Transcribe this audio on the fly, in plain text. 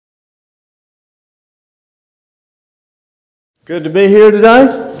Good to be here today?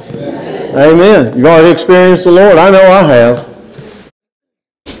 Amen. Amen. You've already experienced the Lord. I know I have.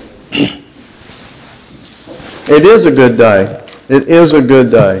 It is a good day. It is a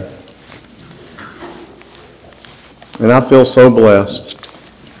good day. And I feel so blessed.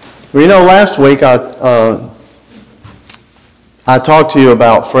 Well, you know, last week I talked to you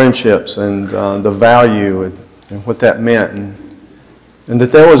about friendships and the value and what that meant, and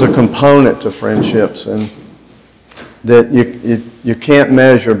that there was a component to friendships and that you can't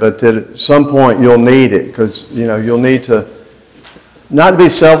measure, but that at some point you'll need it, because you'll need to not be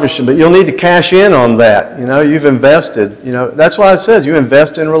selfish, but you'll need to cash in on that. You've invested. That's why it says you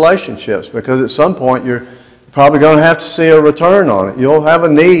invest in relationships, because at some point you're probably going to have to see a return on it. You'll have a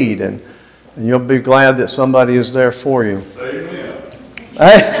need, and you'll be glad that somebody is there for you. Amen.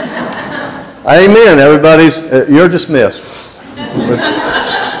 Hey, amen. You're dismissed.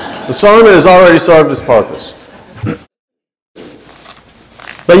 The sermon has already served its purpose.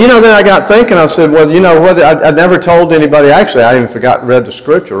 But then I got thinking, I said, well, you know what, I never told anybody, actually I even forgot to read the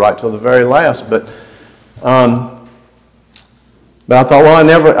scripture right till the very last, but I thought, well, I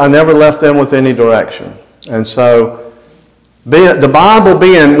never left them with any direction. And so, the Bible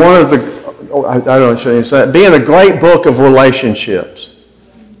being one of the, being a great book of relationships.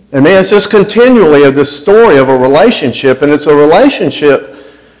 I mean, it's just continually of this story of a relationship, and it's a relationship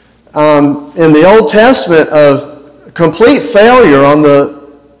in the Old Testament of complete failure on the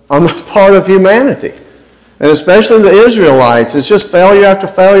part of humanity, and especially the Israelites. It's just failure after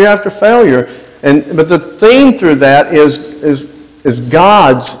failure after failure. But the theme through that is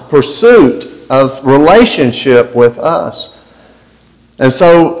God's pursuit of relationship with us. And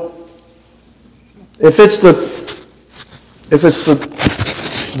so, if it's the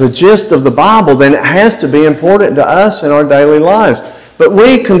gist of the Bible, then it has to be important to us in our daily lives. But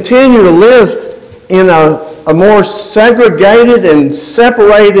we continue to live in a more segregated and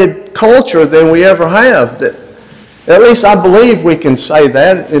separated culture than we ever have. At least I believe we can say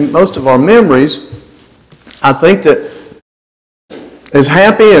that in most of our memories. I think that as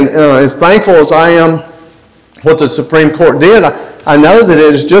happy and as thankful as I am what the Supreme Court did, I know that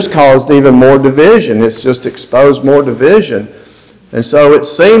it has just caused even more division. It's just exposed more division. And so it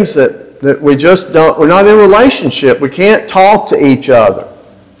seems that we're not in relationship. We can't talk to each other.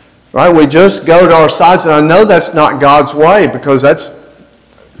 Right? We just go to our sides, and I know that's not God's way, because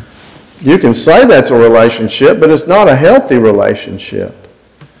you can say that's a relationship, but it's not a healthy relationship.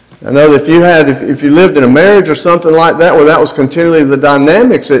 I know that if you lived in a marriage or something like that, where that was continually the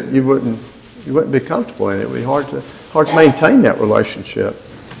dynamics, that you wouldn't be comfortable in it. It would be hard to maintain that relationship.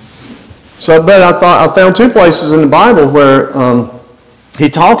 So, but I found two places in the Bible where he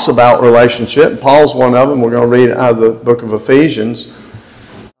talks about relationship. Paul's one of them. We're going to read out of the book of Ephesians.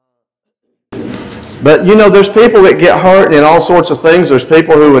 But there's people that get hurt in all sorts of things. There's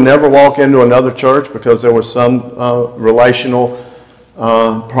people who would never walk into another church because there was some relational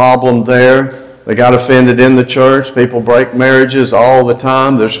problem there. They got offended in the church. People break marriages all the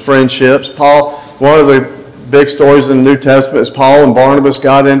time. There's friendships. One of the big stories in the New Testament is Paul and Barnabas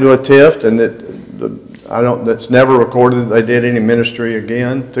got into a tiff, and that's never recorded that they did any ministry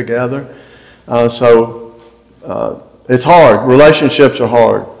again together. So it's hard. Relationships are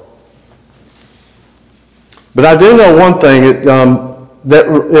hard. But I do know one thing, that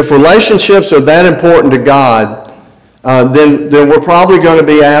if relationships are that important to God, then we're probably going to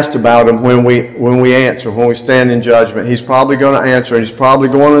be asked about them when we answer, when we stand in judgment. He's probably going to answer, and he's probably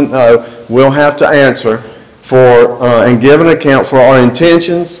going to know we'll have to answer for and give an account for our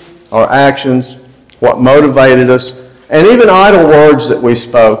intentions, our actions, what motivated us, and even idle words that we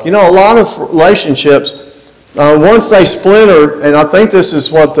spoke. A lot of relationships, once they splinter, and I think this is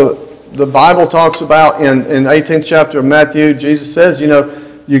what the Bible talks about in 18th chapter of Matthew. Jesus says,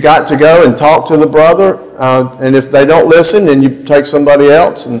 you got to go and talk to the brother, and if they don't listen, then you take somebody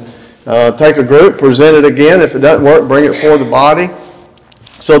else and take a group, present it again. If it doesn't work, bring it for the body.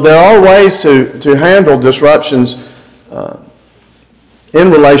 So there are ways to handle disruptions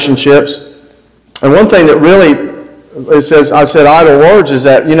in relationships. And one thing that really, I said idle words, is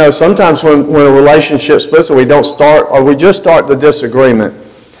that, sometimes when a relationship splits, or we just start the disagreement,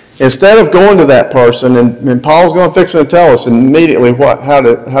 instead of going to that person, and Paul's going to fix it and tell us immediately how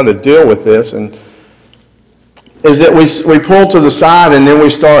to deal with this, and is that we pull to the side, and then we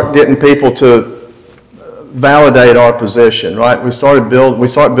start getting people to validate our position, right? We start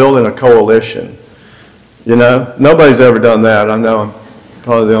building a coalition. Nobody's ever done that. I know I'm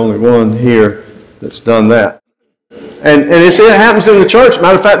probably the only one here that's done that. And it happens in the church.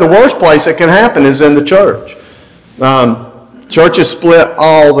 Matter of fact, the worst place it can happen is in the church. Churches split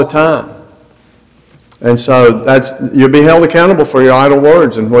all the time. And so you'll be held accountable for your idle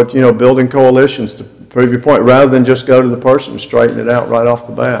words and building coalitions to prove your point, rather than just go to the person and straighten it out right off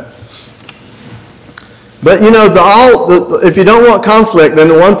the bat. But if you don't want conflict, then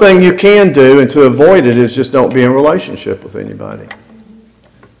the one thing you can do and to avoid it is just don't be in a relationship with anybody.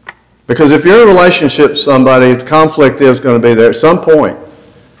 Because if you're in a relationship with somebody, conflict is going to be there at some point.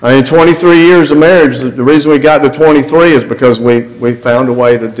 23 years of marriage, the reason we got to 23 is because we found a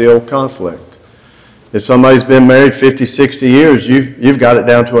way to deal with conflict. If somebody's been married 50, 60 years, you've got it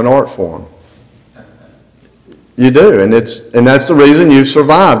down to an art form. You do, and that's the reason you've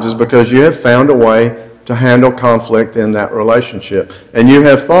survived, is because you have found a way to handle conflict in that relationship. And you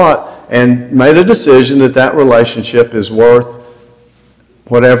have thought and made a decision that relationship is worth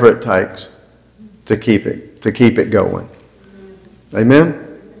whatever it takes to keep it going. Amen?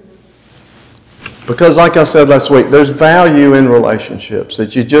 Because like I said last week, there's value in relationships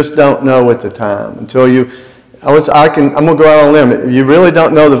that you just don't know at the time until I'm going to go out on a limb. You really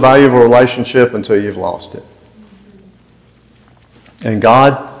don't know the value of a relationship until you've lost it. And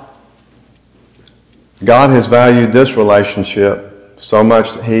God has valued this relationship so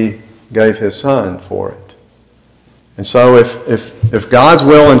much that He gave His Son for it. And so if God's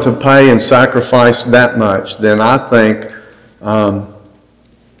willing to pay and sacrifice that much, then I think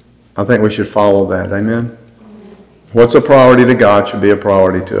we should follow that. Amen? What's a priority to God should be a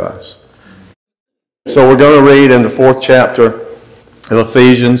priority to us. So we're going to read in the 4th chapter of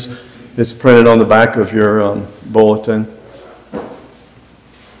Ephesians. It's printed on the back of your bulletin.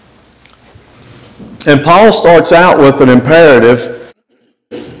 And Paul starts out with an imperative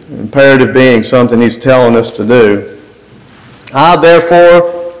being something he's telling us to do. I,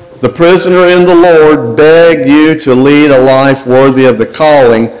 therefore, the prisoner in the Lord, beg you to lead a life worthy of the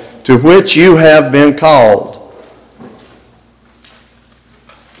calling to which you have been called.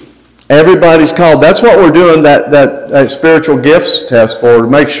 Everybody's called. That's what we're doing that spiritual gifts test for, to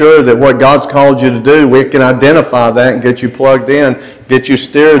make sure that what God's called you to do, we can identify that and get you plugged in, get you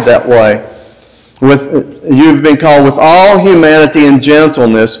steered that way. You've been called with all humanity and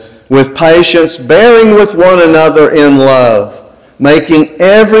gentleness, with patience, bearing with one another in love, making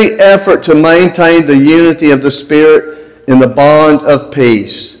every effort to maintain the unity of the Spirit in the bond of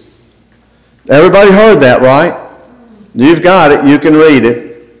peace. Everybody heard that, right? You've got it. You can read it.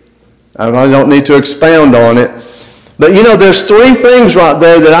 I don't need to expound on it. But there's 3 things right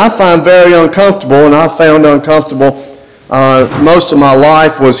there that I find very uncomfortable, and I found uncomfortable most of my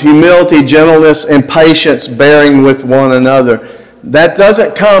life, was humility, gentleness, and patience, bearing with one another. That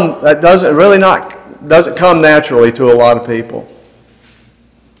doesn't come naturally to a lot of people.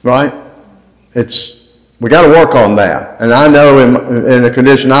 Right? We got to work on that. And I know in the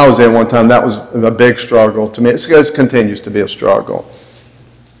condition I was in one time, that was a big struggle to me. It continues to be a struggle.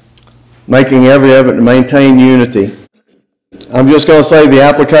 Making every effort to maintain unity. I'm just going to say the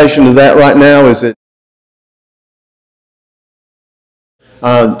application of that right now is that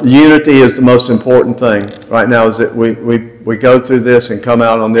unity is the most important thing right now, is that we go through this and come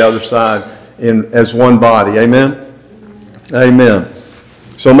out on the other side as one body. Amen? Amen.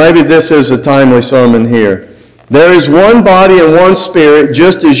 So maybe this is a timely sermon here. There is one body and one Spirit,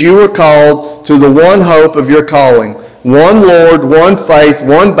 just as you were called to the one hope of your calling. One Lord, one faith,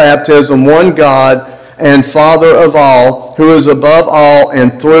 one baptism, one God and Father of all, who is above all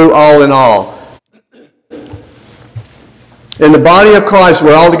and through all in all. In the body of Christ,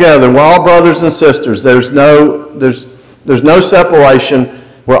 we're all together. We're all brothers and sisters. There's no separation.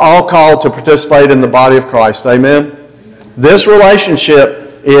 We're all called to participate in the body of Christ. Amen? This relationship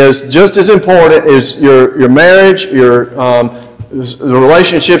is just as important as your marriage, the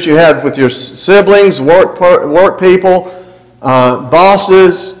relationships you have with your siblings, work people,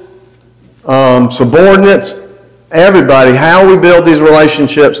 bosses, subordinates, everybody. How we build these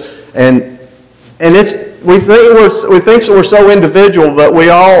relationships, and we think we're so individual, but we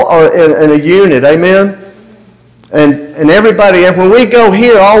all are in a unit. Amen? And everybody, and when we go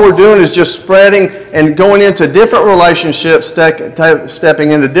here, all we're doing is just spreading and going into different relationships,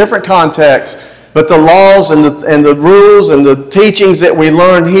 stepping into different contexts. But the laws and the rules and the teachings that we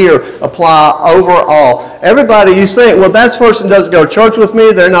learn here apply overall. Everybody, you think, well, that person doesn't go to church with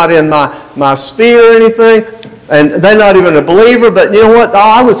me. They're not in my sphere or anything. And they're not even a believer. But you know what?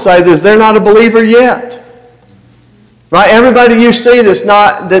 All I would say is they're not a believer yet. Right? Everybody you see that's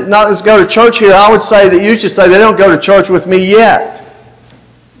not go to church here, I would say that you should say they don't go to church with me yet.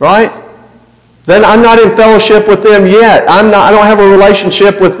 Right? Then I'm not in fellowship with them yet. I don't have a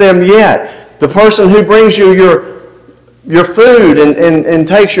relationship with them yet. The person who brings you your food and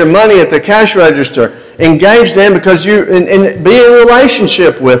takes your money at the cash register, engage them because be in a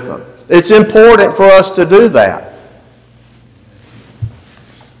relationship with them. It's important for us to do that.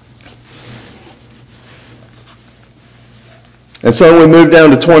 And so we move down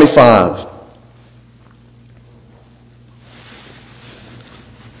to 25.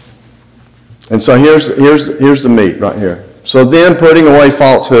 And so here's the meat right here. So then, putting away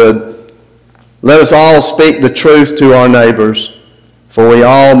falsehood, let us all speak the truth to our neighbors, for we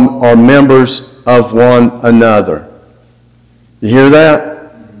all are members of one another. You hear that?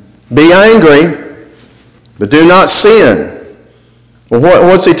 Be angry, but do not sin. Well,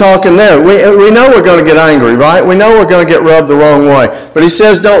 what's he talking there? We know we're going to get angry, right? We know we're going to get rubbed the wrong way. But he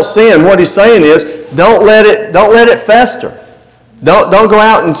says don't sin. What he's saying is don't let it fester. Don't go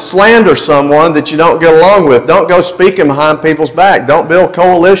out and slander someone that you don't get along with. Don't go speaking behind people's back. Don't build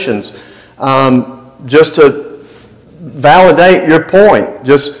coalitions just to validate your point.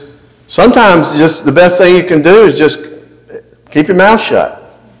 Sometimes the best thing you can do is just keep your mouth shut.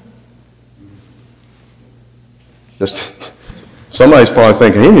 Somebody's probably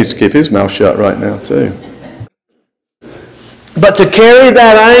thinking he needs to keep his mouth shut right now too. But to carry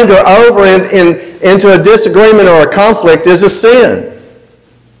that anger over into a disagreement or a conflict is a sin.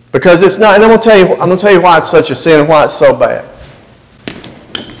 Because it's not, and I'm going to tell you why it's such a sin and why it's so bad.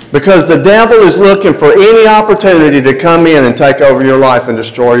 Because the devil is looking for any opportunity to come in and take over your life and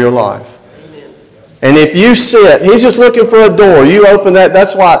destroy your life. Amen. And if you sit, he's just looking for a door. You open that,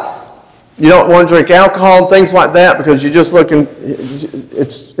 that's why you don't want to drink alcohol and things like that, because you're just looking,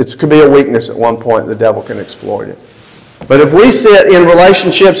 it could be a weakness at one point, the devil can exploit it. But if we sit in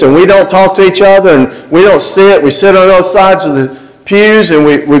relationships and we don't talk to each other and we don't sit, we sit on those sides of the pews and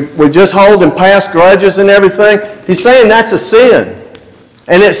we just hold and pass grudges and everything, he's saying that's a sin.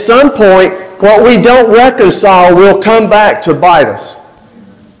 And at some point, what we don't reconcile will come back to bite us.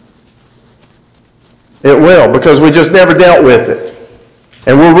 It will, because we just never dealt with it.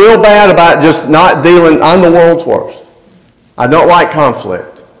 And we're real bad about just not dealing. I'm the world's worst. I don't like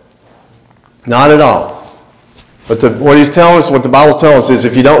conflict. Not at all. But what he's telling us, what the Bible tells us is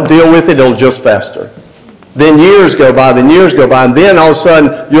if you don't deal with it, it'll just fester. Then years go by, and then all of a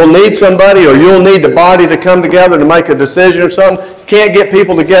sudden you'll need somebody or you'll need the body to come together to make a decision or something. Can't get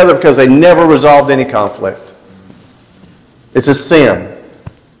people together because they never resolved any conflict. It's a sin.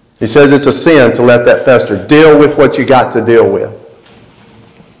 He says it's a sin to let that fester. Deal with what you got to deal with.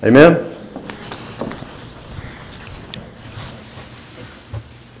 Amen?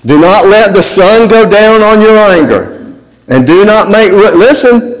 Do not let the sun go down on your anger. And do not make room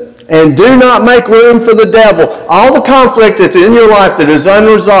for the devil. All the conflict that's in your life that is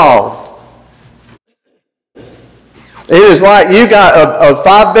unresolved. It is like you got a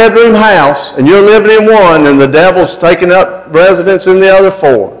 5-bedroom house and you're living in one and the devil's taking up residence in the other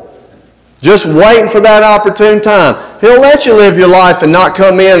 4. Just waiting for that opportune time. He'll let you live your life and not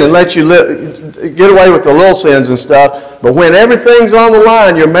come in and let you get away with the little sins and stuff. But when everything's on the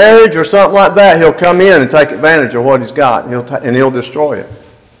line, your marriage or something like that, he'll come in and take advantage of what he's got and he'll destroy it.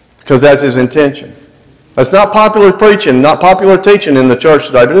 Because that's his intention. That's not popular preaching, not popular teaching in the church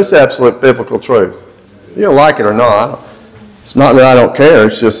today, but it's absolute biblical truth. You don't like it or not. It's not that I don't care.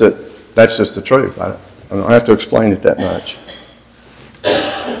 It's just that that's just the truth. I don't have to explain it that much.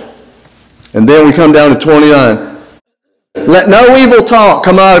 And then we come down to 29. Let no evil talk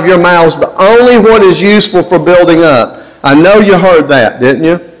come out of your mouths, but only what is useful for building up. I know you heard that, didn't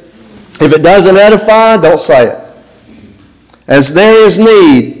you? If it doesn't edify, don't say it. As there is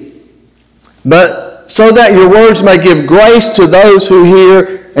need, but so that your words may give grace to those who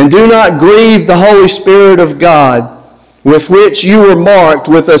hear, and do not grieve the Holy Spirit of God, with which you were marked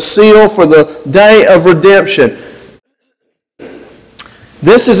with a seal for the day of redemption.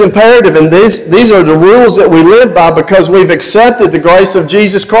 This is imperative, and these are the rules that we live by because we've accepted the grace of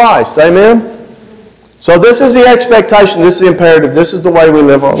Jesus Christ. Amen? So this is the expectation, this is the imperative, this is the way we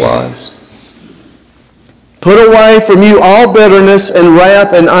live our lives. Put away from you all bitterness and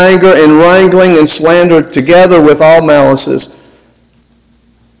wrath and anger and wrangling and slander together with all malices.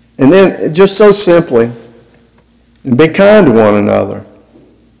 And then, just so simply, be kind to one another,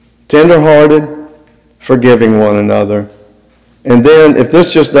 tender-hearted, forgiving one another. And then, if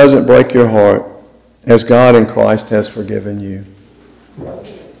this just doesn't break your heart, as God in Christ has forgiven you.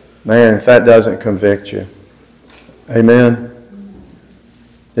 Man, if that doesn't convict you. Amen.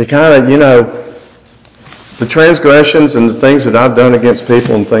 It kind of, the transgressions and the things that I've done against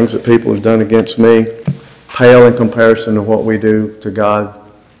people and things that people have done against me pale in comparison to what we do to God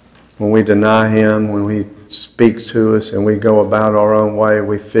when we deny Him, when He speaks to us and we go about our own way,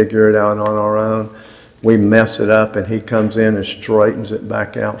 we figure it out on our own. We mess it up and He comes in and straightens it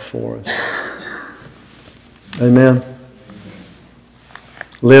back out for us. Amen.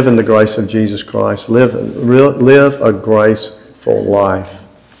 Live in the grace of Jesus Christ. Live a graceful life.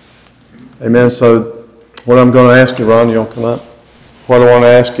 Amen. So what I'm going to ask you, Ron, you'll come up. What I want to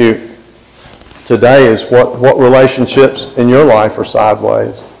ask you today is what relationships in your life are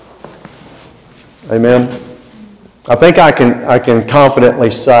sideways. Amen. I think I can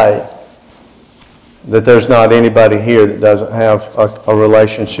confidently say that there's not anybody here that doesn't have a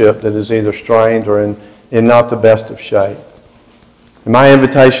relationship that is either strained or in not the best of shape. And my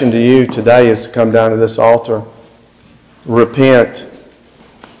invitation to you today is to come down to this altar, repent,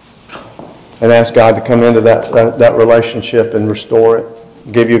 and ask God to come into that relationship and restore it,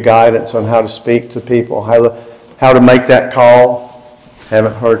 give you guidance on how to speak to people, how to make that call.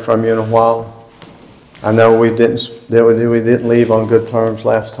 Haven't heard from you in a while. I know we didn't leave on good terms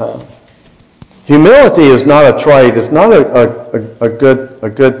last time. Humility is not a trait. It's not a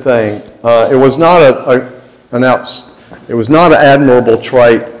good thing. It was not an admirable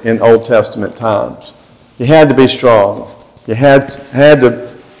trait in Old Testament times. You had to be strong. You had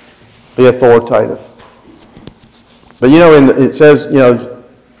to be authoritative. But it says,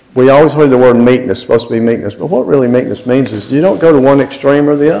 we always heard the word meekness, supposed to be meekness. But what really meekness means is you don't go to one extreme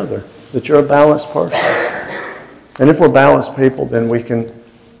or the other. That you're a balanced person. And if we're balanced people, then we can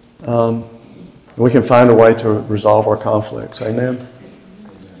find a way to resolve our conflicts. Amen?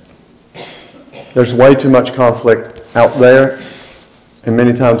 There's way too much conflict out there, and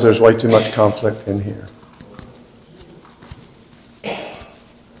many times there's way too much conflict in here.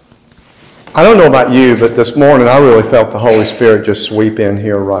 I don't know about you, but this morning I really felt the Holy Spirit just sweep in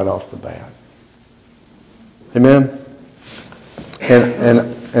here right off the bat. Amen?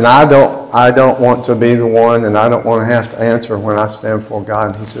 And I don't want to be the one, and I don't want to have to answer when I stand before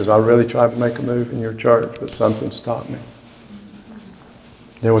God. And He says, I really tried to make a move in your church, but something stopped me.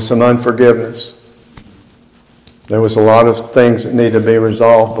 There was some unforgiveness. There was a lot of things that needed to be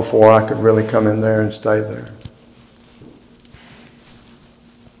resolved before I could really come in there and stay there.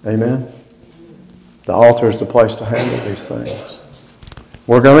 Amen? The altar is the place to handle these things.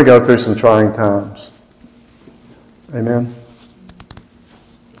 We're going to go through some trying times. Amen?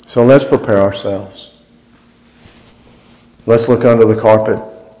 So let's prepare ourselves. Let's look under the carpet,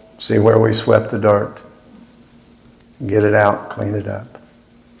 see where we swept the dirt, get it out, clean it up.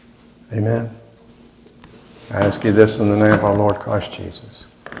 Amen? I ask you this in the name of our Lord Christ Jesus.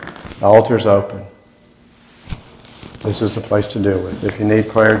 The altar's open. This is the place to deal with. If you need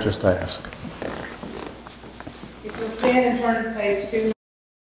prayer, just ask. If you'll stand and turn to page 2.